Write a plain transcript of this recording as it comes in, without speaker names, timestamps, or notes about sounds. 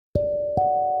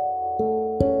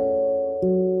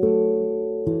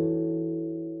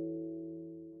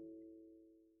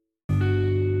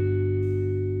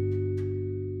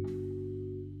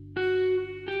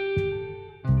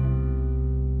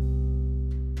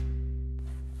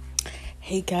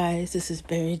Hey guys, this is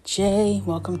Barry J.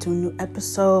 Welcome to a new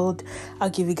episode. I'll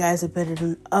give you guys a bit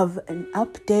of an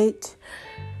update.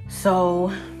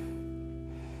 So,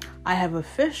 I have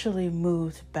officially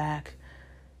moved back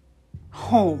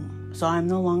home. So, I'm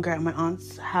no longer at my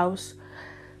aunt's house,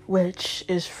 which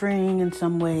is freeing in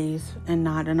some ways and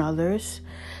not in others.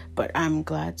 But I'm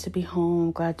glad to be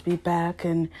home, glad to be back.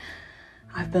 And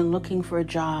I've been looking for a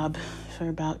job for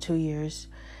about 2 years.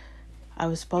 I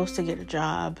was supposed to get a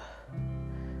job I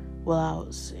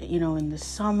was, in the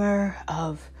summer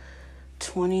of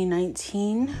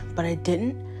 2019, but I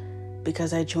didn't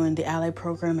because I joined the Ally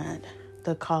program at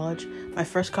the college, my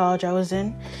first college I was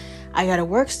in. I got a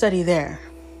work study there.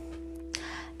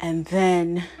 And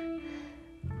then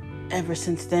ever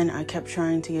since then, I kept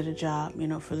trying to get a job,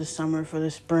 for the summer, for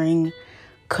the spring.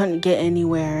 Couldn't get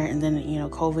anywhere. And then,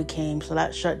 COVID came. So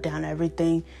that shut down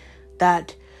everything.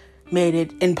 That made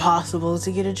it impossible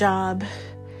to get a job.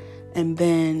 And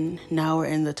then now we're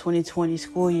in the 2020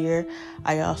 school year.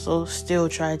 I also still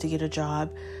tried to get a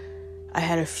job. I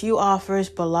had a few offers,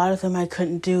 but a lot of them I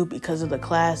couldn't do because of the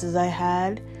classes I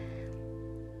had.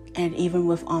 And even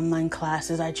with online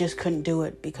classes, I just couldn't do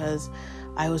it because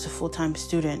I was a full-time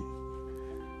student.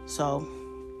 So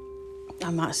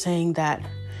I'm not saying that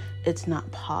it's not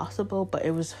possible, but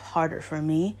it was harder for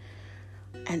me.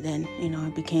 And then, I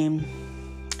became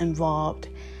involved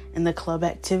in the club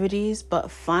activities,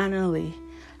 but finally,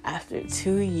 after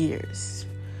 2 years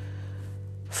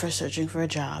for searching for a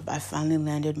job, I finally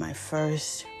landed my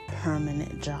first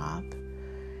permanent job.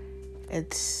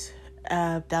 It's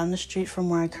down the street from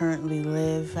where I currently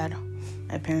live at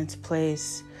my parents'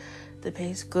 place. The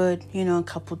pay's good, a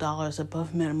couple dollars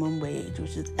above minimum wage,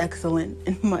 which is excellent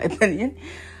in my opinion.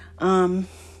 And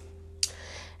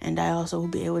I also will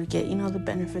be able to get, the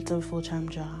benefits of a full-time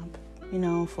job.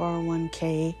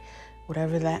 401k,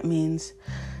 whatever that means.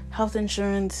 Health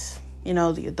insurance,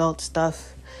 the adult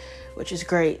stuff, which is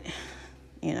great.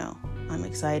 I'm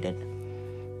excited.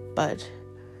 But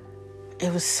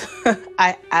it was,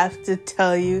 I have to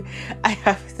tell you,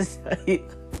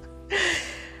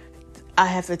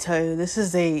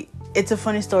 it's a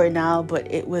funny story now,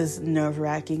 but it was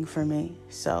nerve-wracking for me.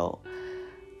 So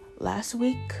last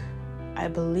week, I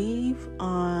believe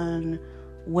on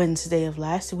Wednesday of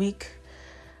last week,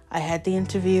 I had the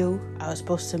interview. I was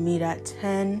supposed to meet at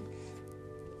 10.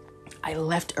 I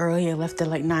left early. I left at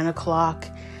like 9 o'clock.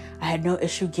 I had no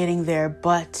issue getting there,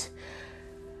 but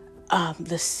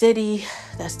the city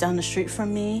that's down the street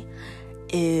from me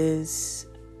is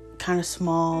kind of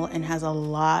small and has a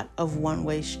lot of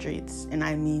one-way streets, and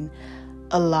I mean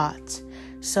a lot.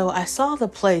 So I saw the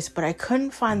place, but I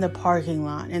couldn't find the parking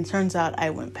lot, and turns out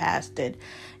I went past it.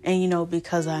 And,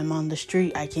 because I'm on the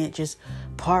street, I can't just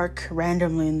park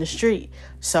randomly in the street.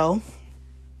 So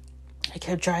I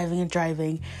kept driving and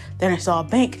driving. Then I saw a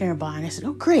bank nearby, and I said,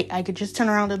 oh, great, I could just turn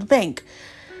around to the bank.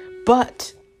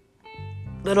 But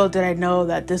little did I know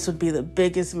that this would be the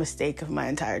biggest mistake of my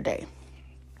entire day.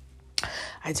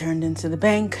 I turned into the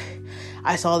bank.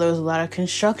 I saw there was a lot of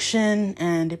construction,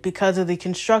 and because of the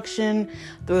construction,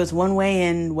 there was one way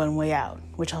in, one way out,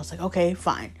 which I was like, okay,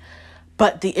 fine.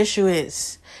 But the issue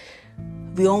is,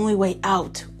 the only way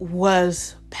out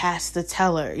was past the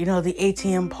teller, the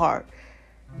ATM part,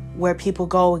 where people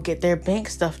go and get their bank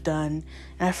stuff done.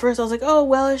 And at first I was like, oh,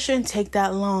 well, it shouldn't take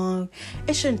that long.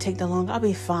 I'll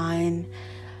be fine.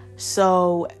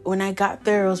 So when I got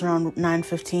there, it was around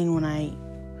 9:15 when I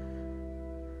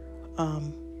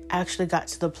actually got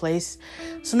to the place.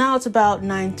 So now it's about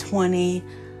 9:20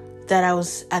 that I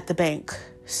was at the bank.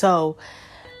 So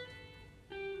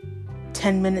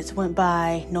 10 minutes went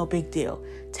by, no big deal.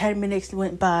 10 minutes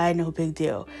went by, no big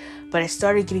deal. But I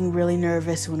started getting really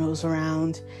nervous when it was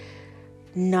around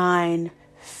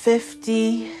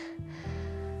 9:50.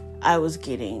 I was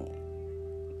getting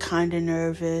kind of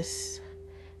nervous.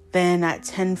 Then at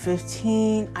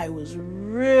 10:15, I was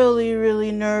really,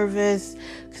 really nervous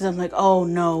because I'm like, oh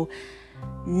no,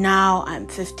 now I'm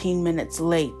 15 minutes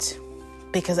late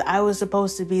because I was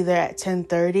supposed to be there at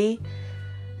 10:30.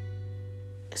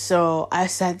 So I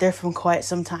sat there for quite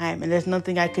some time, and there's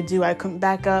nothing I could do. I couldn't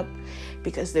back up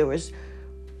because there was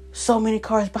so many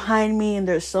cars behind me and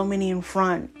there's so many in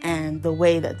front. And the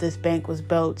way that this bank was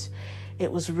built,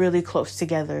 it was really close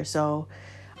together. So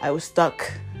I was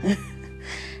stuck.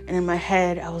 And in my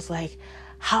head, I was like,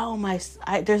 how am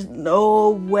there's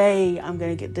no way I'm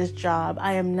going to get this job.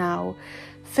 I am now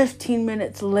 15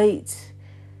 minutes late.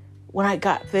 When I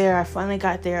finally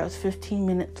got there, I was 15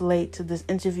 minutes late to this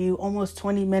interview, almost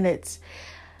 20 minutes.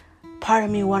 Part of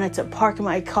me wanted to park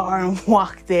my car and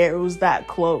walk there. It was that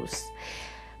close.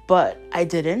 But I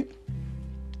didn't.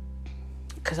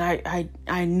 because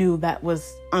I knew that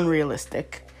was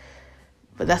unrealistic.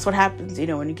 But that's what happens,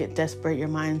 when you get desperate. Your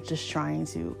mind's just trying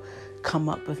to come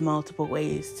up with multiple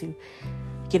ways to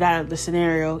get out of the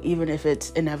scenario, even if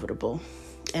it's inevitable.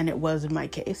 And it was in my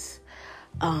case.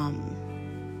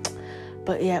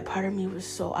 But yeah, part of me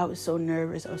I was so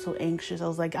nervous. I was so anxious. I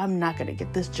was like, I'm not going to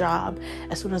get this job.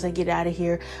 As soon as I get out of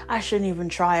here, I shouldn't even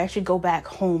try. I should go back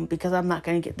home because I'm not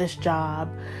going to get this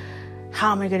job.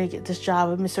 How am I going to get this job?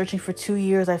 I've been searching for 2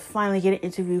 years. I finally get an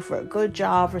interview for a good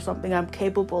job, for something I'm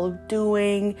capable of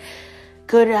doing,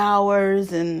 good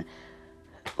hours, and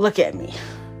look at me.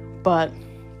 But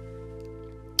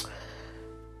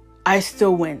I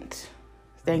still went.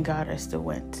 Thank God I still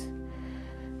went.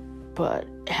 But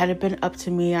had it been up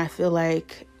to me, I feel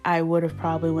like I would have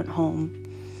probably went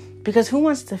home. Because who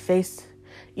wants to face,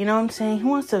 you know what I'm saying? Who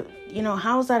wants to,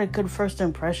 how is that a good first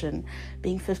impression?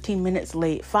 Being 15 minutes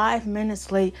late. 5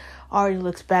 minutes late already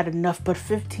looks bad enough. But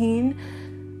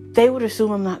 15, they would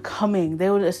assume I'm not coming. They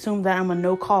would assume that I'm a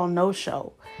no-call,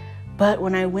 no-show. But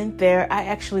when I went there, I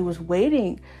actually was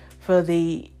waiting for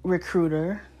the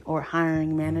recruiter or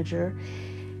hiring manager.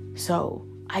 So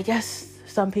I guess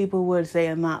some people would say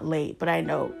I'm not late, but I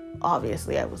know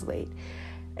obviously I was late.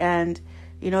 And,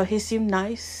 he seemed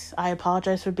nice. I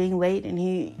apologized for being late, and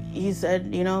he said,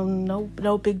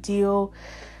 no big deal.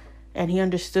 And he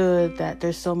understood that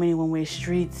there's so many one-way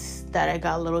streets that I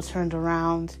got a little turned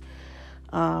around.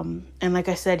 And like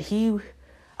I said,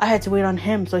 I had to wait on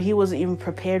him, so he wasn't even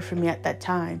prepared for me at that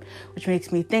time, which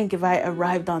makes me think if I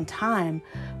arrived on time,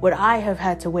 would I have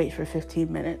had to wait for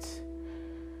 15 minutes?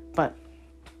 But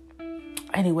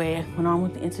anyway, I went on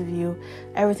with the interview.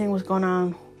 Everything was going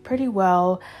on pretty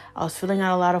well. I was filling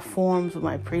out a lot of forms with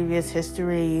my previous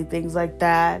history, things like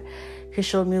that. He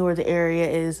showed me where the area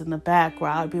is in the back where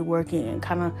I would be working and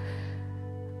kind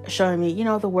of showing me,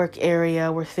 the work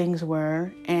area where things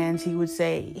were. And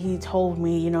he told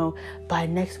me, by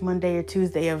next Monday or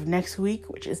Tuesday of next week,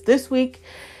 which is this week,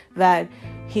 that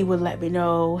he would let me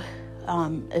know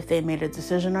if they made a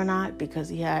decision or not, because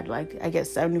he had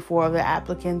 74 other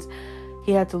applicants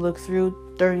he had to look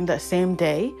through during that same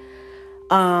day.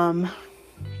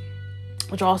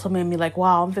 Which also made me like,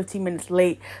 wow, I'm 15 minutes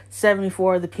late.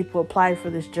 74 of the people applied for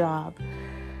this job.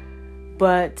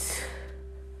 But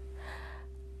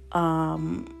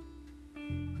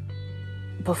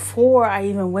before I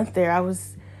even went there, I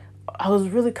was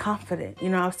really confident.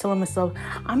 I was telling myself,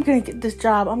 I'm going to get this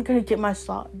job. I'm going to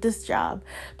get this job.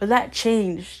 But that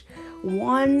changed.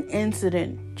 One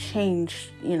incident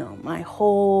changed, my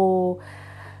whole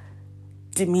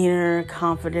demeanor,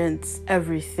 confidence,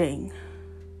 everything.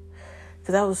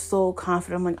 Because I was so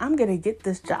confident. I'm like, I'm going to get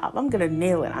this job. I'm going to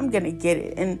nail it. I'm going to get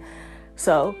it. And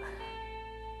so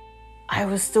I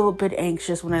was still a bit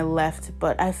anxious when I left,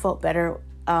 but I felt better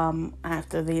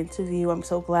after the interview. I'm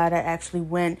so glad I actually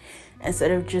went instead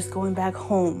of just going back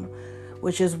home,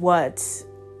 which is what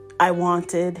I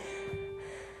wanted.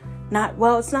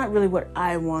 It's not really what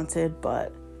I wanted,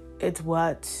 but it's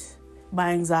what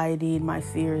my anxiety and my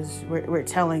fears were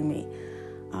telling me.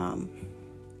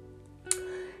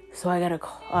 So I got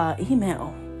an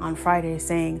email on Friday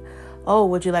saying, oh,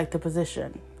 would you like the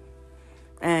position?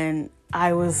 And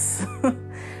I was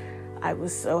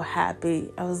so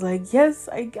happy. I was like, yes,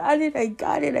 I got it. I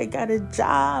got a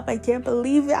job. I can't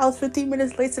believe it. I was 15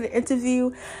 minutes late to the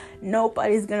interview.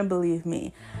 Nobody's going to believe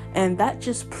me. And that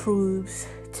just proves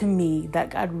to me that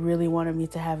God really wanted me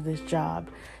to have this job,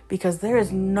 because there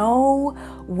is no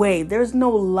way, there's no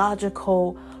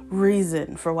logical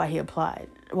reason for why he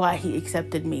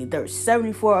accepted me. There were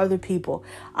 74 other people.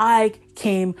 I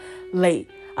came late.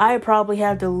 I probably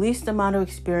have the least amount of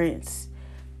experience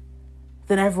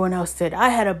than everyone else did. I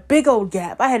had a big old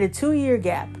gap. I had a 2-year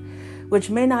gap, which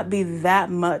may not be that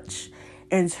much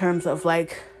in terms of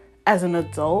as an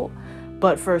adult,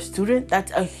 but for a student,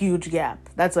 that's a huge gap.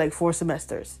 That's 4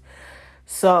 semesters.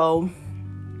 So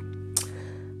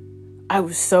I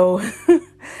was so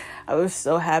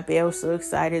happy. I was so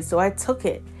excited. So I took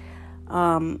it.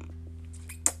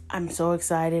 I'm so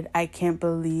excited. I can't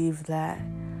believe that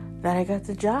I got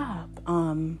the job.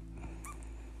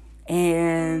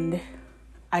 And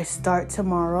I start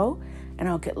tomorrow, and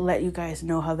I'll let you guys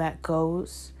know how that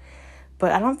goes.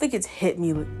 But I don't think it's hit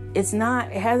me. It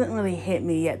hasn't really hit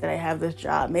me yet that I have this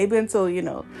job. Maybe until,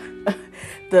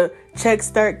 the checks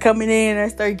start coming in and I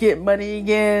start getting money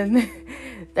again,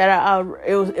 that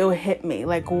it'll hit me.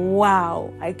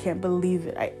 Wow, I can't believe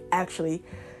it. I actually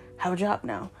have a job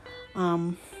now.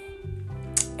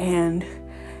 And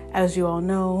as you all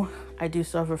know, I do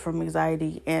suffer from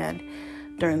anxiety, and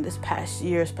during this past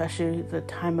year, especially the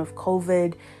time of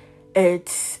COVID,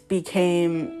 it's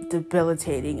became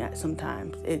debilitating at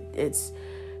sometimes. It's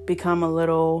become a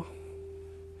little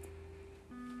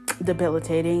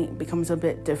debilitating. It becomes a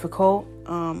bit difficult.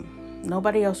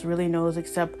 Nobody else really knows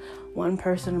except one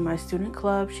person in my student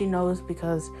club. She knows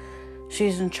because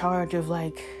she's in charge of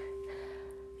the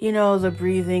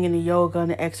breathing and the yoga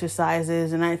and the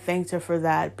exercises. And I thanked her for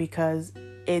that because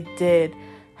it did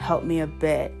help me a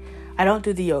bit. I don't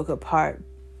do the yoga part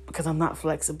because I'm not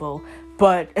flexible,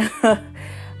 but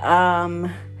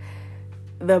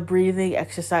the breathing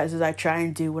exercises I try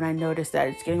and do when I notice that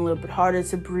it's getting a little bit harder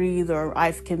to breathe, or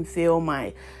I can feel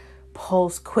my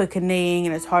pulse quickening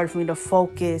and it's hard for me to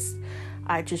focus.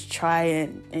 I just try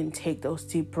and take those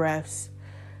deep breaths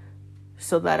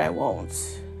so that I won't,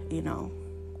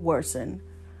 worsen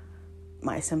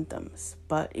my symptoms.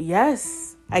 But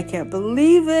yes, I can't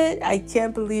believe it.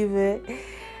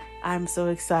 I'm so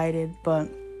excited.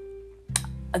 But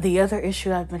the other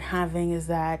issue I've been having is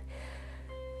that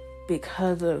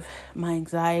because of my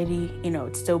anxiety,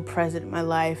 it's still present in my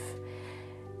life.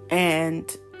 And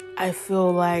I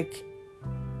feel like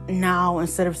now,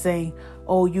 instead of saying,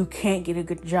 oh, you can't get a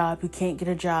good job,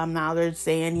 now they're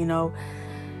saying,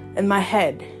 in my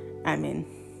head,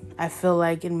 I feel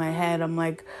like in my head, I'm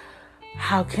like,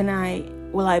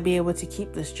 will I be able to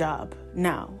keep this job?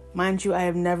 Now, mind you, I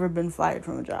have never been fired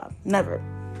from a job. Never.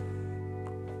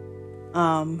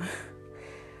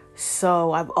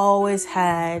 So I've always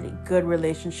had good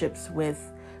relationships with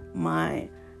my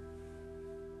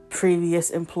previous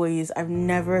employers,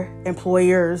 never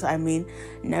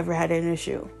had an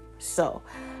issue. So,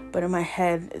 but in my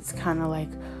head, it's kind of like,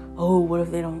 oh, what if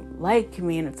they don't like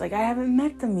me? And it's like, I haven't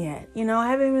met them yet. I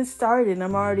haven't even started.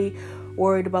 I'm already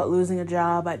worried about losing a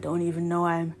job. I don't even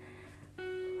know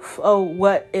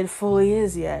what it fully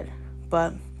is yet.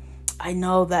 But I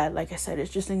know that, like I said,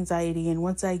 it's just anxiety. And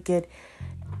once I get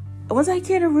a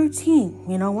routine,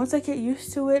 once I get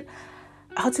used to it,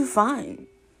 I'll do fine.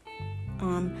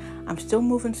 I'm still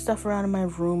moving stuff around in my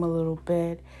room a little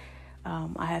bit.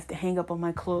 I have to hang up all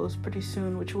my clothes pretty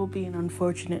soon, which will be an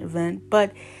unfortunate event,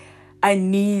 but I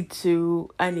need to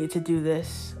do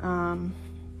this.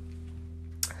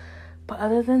 But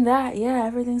other than that, yeah,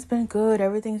 everything's been good.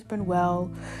 Everything's been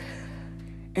well.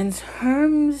 In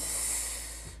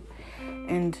terms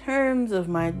of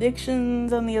my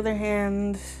addictions, on the other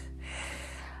hand,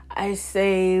 I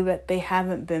say that they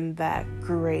haven't been that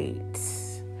great.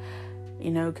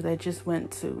 Because I just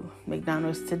went to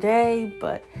McDonald's today,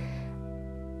 but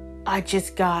I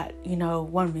just got,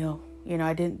 one meal.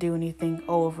 I didn't do anything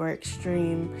over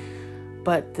extreme,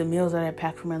 but the meals that I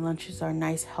packed for my lunches are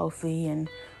nice, healthy, and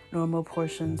normal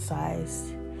portion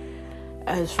sized.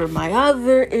 As for my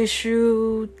other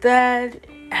issue, that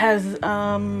has,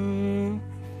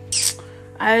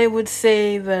 I would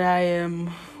say that I am,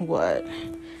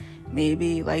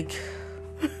 maybe like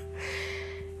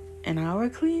an hour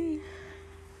clean?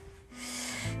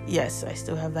 Yes, I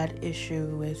still have that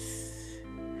issue with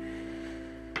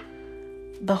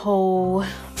the whole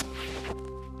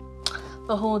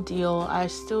deal. I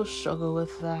still struggle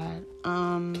with that.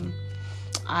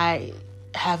 I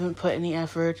haven't put any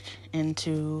effort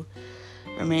into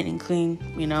remaining clean.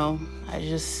 I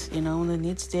just, when the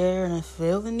need's there and I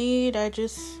feel the need, I'm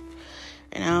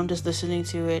just listening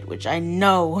to it, which I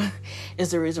know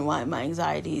is the reason why my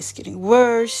anxiety is getting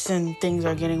worse and things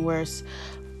are getting worse.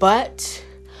 But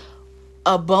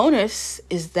a bonus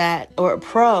is that, or a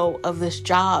pro of this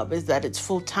job is that it's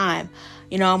full time.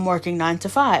 I'm working 9 to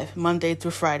 5, Monday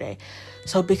through Friday.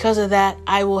 So because of that,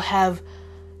 I will have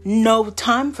no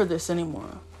time for this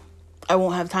anymore. I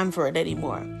won't have time for it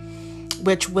anymore,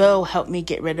 which will help me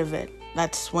get rid of it.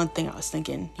 That's one thing I was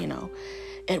thinking,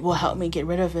 it will help me get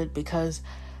rid of it because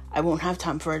I won't have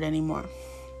time for it anymore.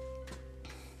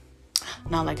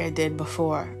 Not like I did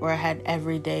before, where I had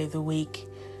every day of the week.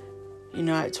 I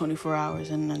had 24 hours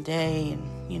in a day and,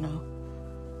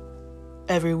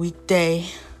 every weekday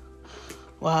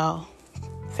while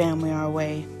family are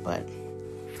away.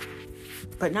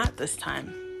 But not this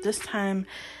time. This time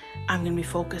I'm going to be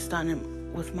focused on it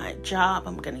with my job.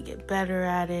 I'm going to get better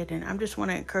at it. And I just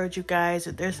want to encourage you guys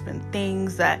that there's been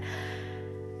things that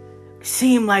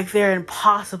seem like they're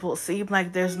impossible, seem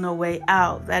like there's no way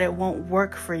out, that it won't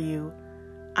work for you.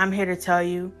 I'm here to tell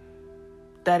you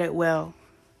that it will.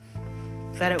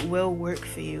 That it will work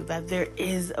for you, that there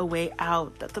is a way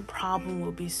out, that the problem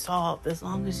will be solved as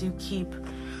long as you keep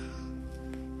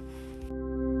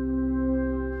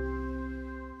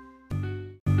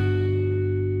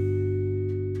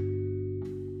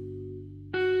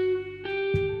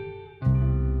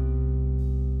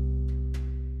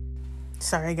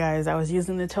Sorry guys, I was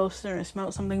using the toaster and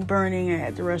smelled something burning. I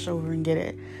had to rush over and get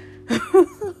it.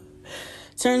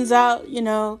 Turns out,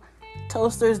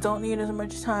 toasters don't need as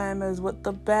much time as what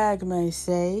the bag may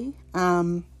say.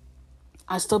 I'll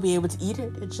still be able to eat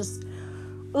it. It's just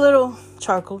a little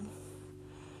charcoal,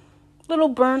 a little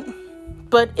burnt,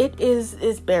 but it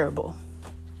is bearable.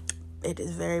 It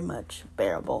is very much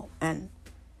bearable and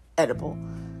edible.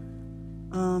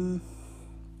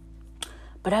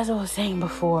 But as I was saying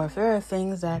before, if there are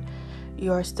things that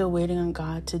you are still waiting on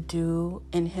God to do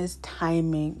in His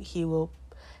timing, He will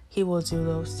do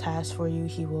those tasks for you.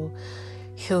 He will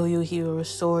heal you. He will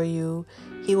restore you.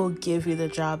 He will give you the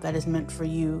job that is meant for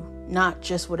you, not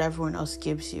just what everyone else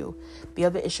gives you. The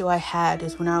other issue I had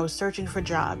is when I was searching for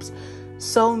jobs,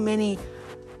 so many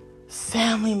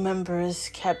family members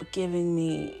kept giving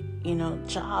me,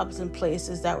 jobs and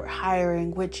places that were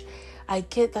hiring, which I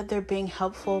get that they're being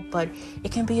helpful, but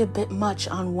it can be a bit much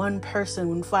on one person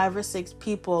when 5 or 6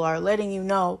 people are letting you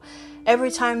know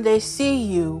every time they see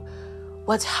you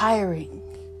what's hiring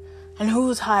and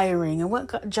who's hiring and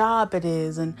what job it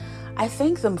is. And I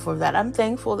thank them for that. I'm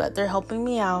thankful that they're helping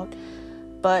me out,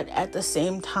 but at the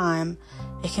same time,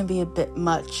 it can be a bit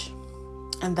much,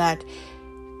 and that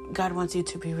God wants you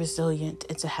to be resilient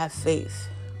and to have faith.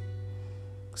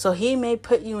 So He may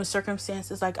put you in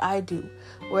circumstances like I do,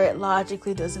 where it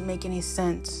logically doesn't make any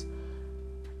sense.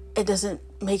 It doesn't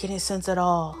make any sense at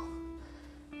all.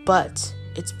 But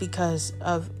it's because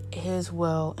of His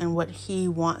will and what He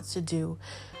wants to do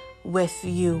with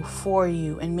you, for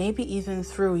you, and maybe even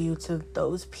through you to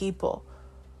those people.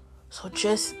 So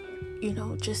just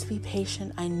be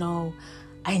patient. I know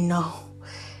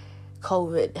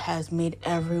COVID has made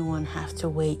everyone have to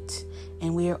wait,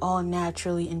 and we are all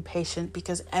naturally impatient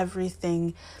because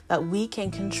everything that we can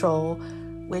control,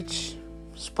 which,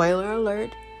 spoiler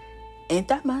alert, ain't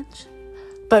that much,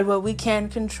 but what we can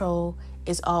control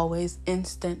is always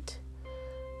instant.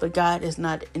 But God is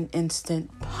not an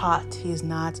instant pot. He is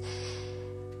not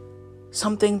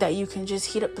something that you can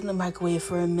just heat up in the microwave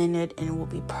for a minute and it will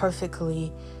be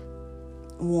perfectly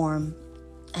warm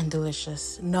and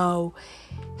delicious. No,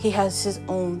 He has His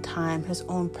own time, His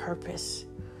own purpose.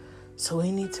 So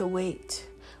we need to wait.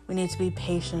 We need to be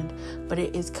patient, but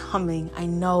it is coming. I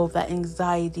know that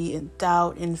anxiety and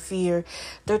doubt and fear,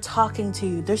 they're talking to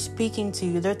you, they're speaking to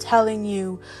you, they're telling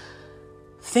you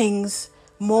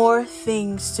more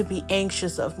things to be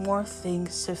anxious of, more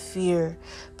things to fear,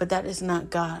 but that is not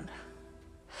God.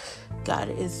 God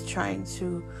is trying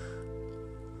to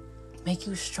make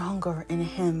you stronger in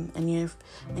Him and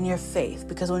your faith,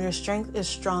 because when your strength is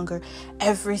stronger,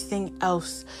 everything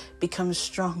else becomes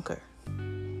stronger.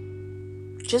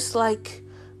 Just like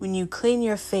when you clean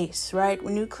your face, right?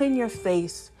 When you clean your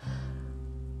face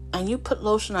and you put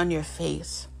lotion on your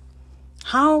face,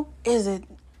 how is it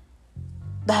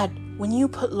that when you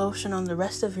put lotion on the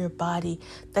rest of your body,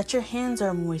 that your hands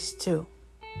are moist too?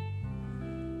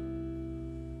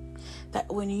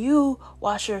 That when you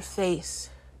wash your face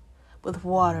with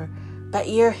water, that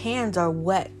your hands are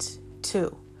wet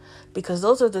too? Because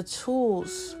those are the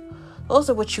tools, those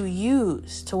are what you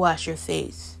use to wash your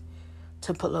face,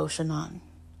 to put lotion on.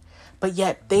 But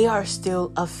yet they are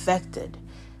still affected.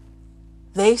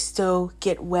 They still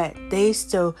get wet. They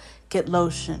still get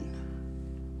lotion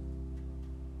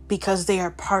because they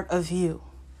are part of you.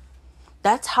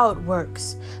 That's how it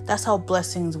works. That's how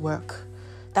blessings work.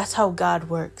 That's how God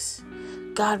works.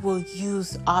 God will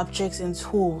use objects and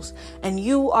tools, and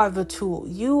you are the tool.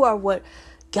 You are what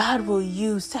God will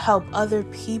use to help other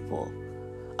people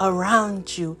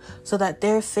around you so that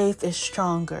their faith is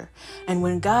stronger. And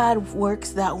when God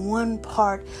works that one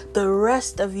part, the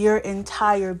rest of your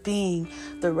entire being,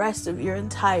 the rest of your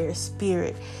entire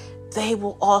spirit, they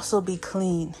will also be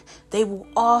clean. They will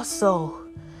also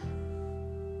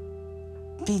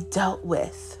be dealt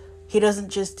with. He doesn't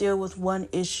just deal with one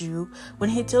issue. When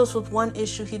He deals with one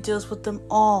issue, He deals with them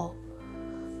all.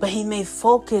 But He may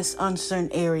focus on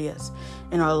certain areas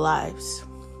in our lives,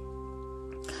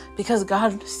 because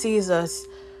God sees us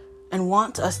and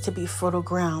wants us to be fertile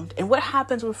ground. And what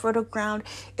happens with fertile ground,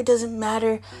 it doesn't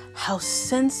matter how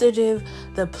sensitive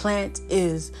the plant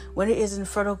is. When it is in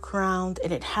fertile ground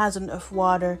and it has enough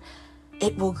water,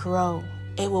 it will grow.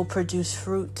 It will produce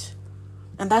fruit.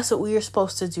 And that's what we are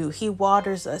supposed to do. He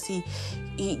waters us. He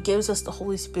gives us the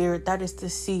Holy Spirit. That is the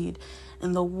seed.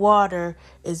 And the water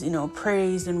is,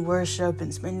 praise and worship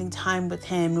and spending time with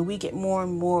Him. And we get more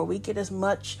and more. We get as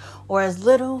much or as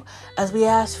little as we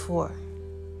ask for.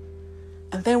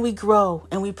 And then we grow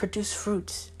and we produce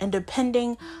fruits. And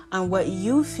depending on what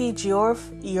you feed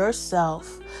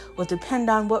yourself will depend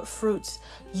on what fruits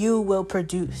you will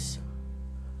produce.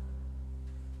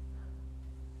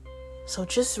 So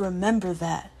just remember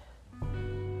that.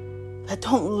 That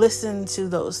don't listen to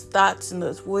those thoughts and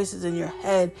those voices in your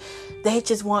head. They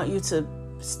just want you to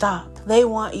stop. They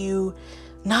want you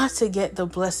not to get the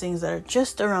blessings that are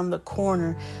just around the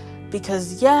corner.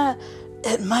 Because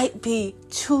it might be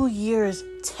 2 years,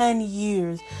 10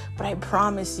 years, but I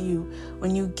promise you,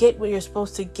 when you get what you're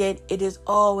supposed to get, it is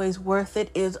always worth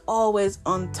it. It is always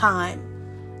on time.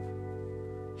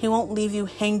 He won't leave you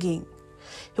hanging.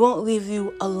 He won't leave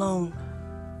you alone.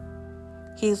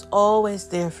 He's always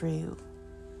there for you.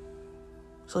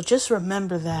 So just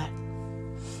remember that.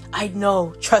 I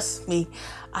know, trust me,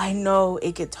 I know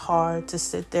it gets hard to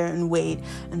sit there and wait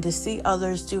and to see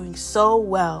others doing so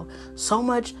well, so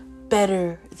much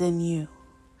better than you.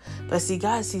 But see,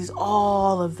 God sees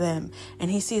all of them,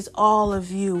 and he sees all of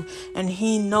you, and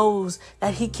he knows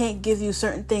that he can't give you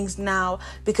certain things now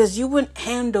because you wouldn't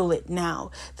handle it now.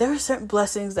 There are certain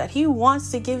blessings that he wants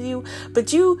to give you,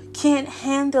 but you can't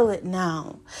handle it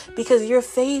now because your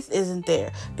faith isn't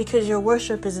there, because your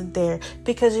worship isn't there,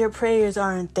 because your prayers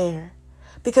aren't there,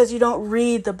 because you don't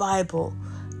read the Bible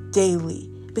daily,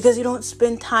 because you don't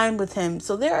spend time with him.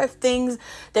 So there are things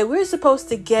that we're supposed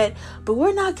to get, but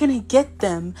we're not going to get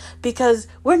them because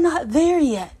we're not there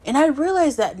yet. And I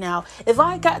realize that now. If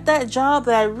I got that job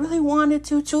that I really wanted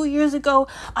to 2 years ago,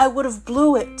 I would have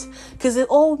blew it because the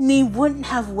old me wouldn't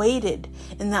have waited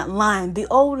in that line. The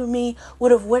old me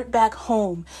would have went back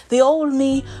home. The old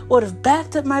me would have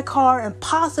backed up my car and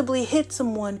possibly hit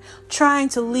someone trying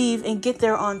to leave and get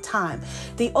there on time.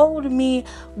 The old me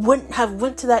wouldn't have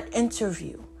went to that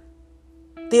interview.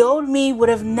 The old me would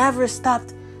have never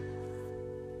stopped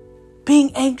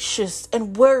being anxious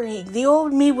and worrying. The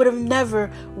old me would have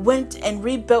never went and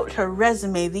rebuilt her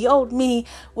resume. The old me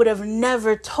would have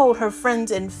never told her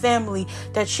friends and family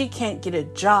that she can't get a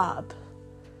job.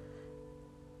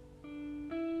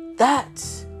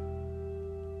 That's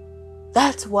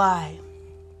why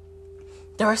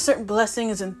there are certain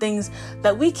blessings and things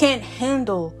that we can't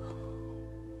handle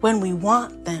when we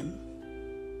want them.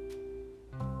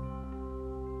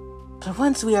 But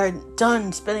once we are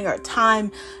done spending our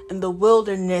time in the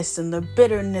wilderness and the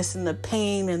bitterness and the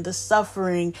pain and the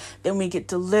suffering, then we get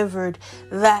delivered.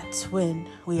 That's when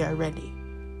we are ready.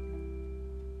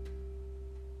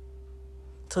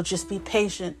 So just be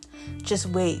patient. Just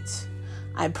wait.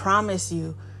 I promise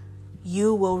you,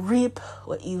 you will reap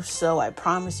what you sow. I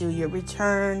promise you, your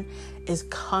return is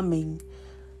coming.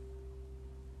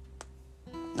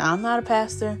 Now, I'm not a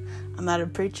pastor. I'm not a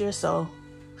preacher, so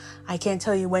I can't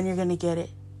tell you when you're going to get it.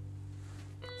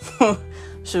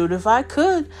 Shoot, if I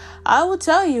could, I would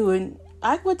tell you, and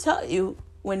I would tell you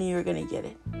when you're going to get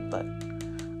it, but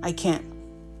I can't.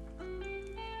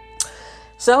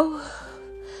 So,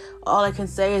 all I can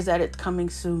say is that it's coming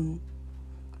soon.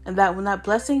 And that when that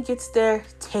blessing gets there,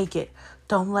 take it.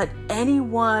 Don't let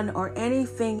anyone or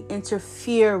anything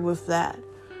interfere with that.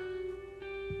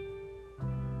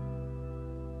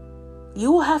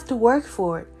 You will have to work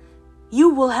for it.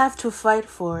 You will have to fight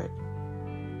for it.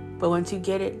 But once you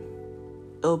get it,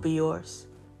 it'll be yours.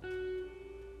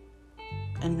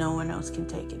 And no one else can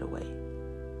take it away.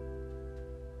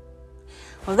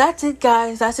 Well, that's it,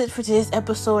 guys. That's it for today's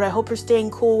episode. I hope you're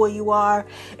staying cool where you are.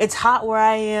 It's hot where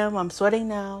I am. I'm sweating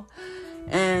now.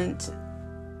 And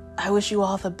I wish you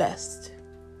all the best.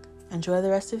 Enjoy the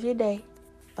rest of your day.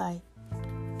 Bye.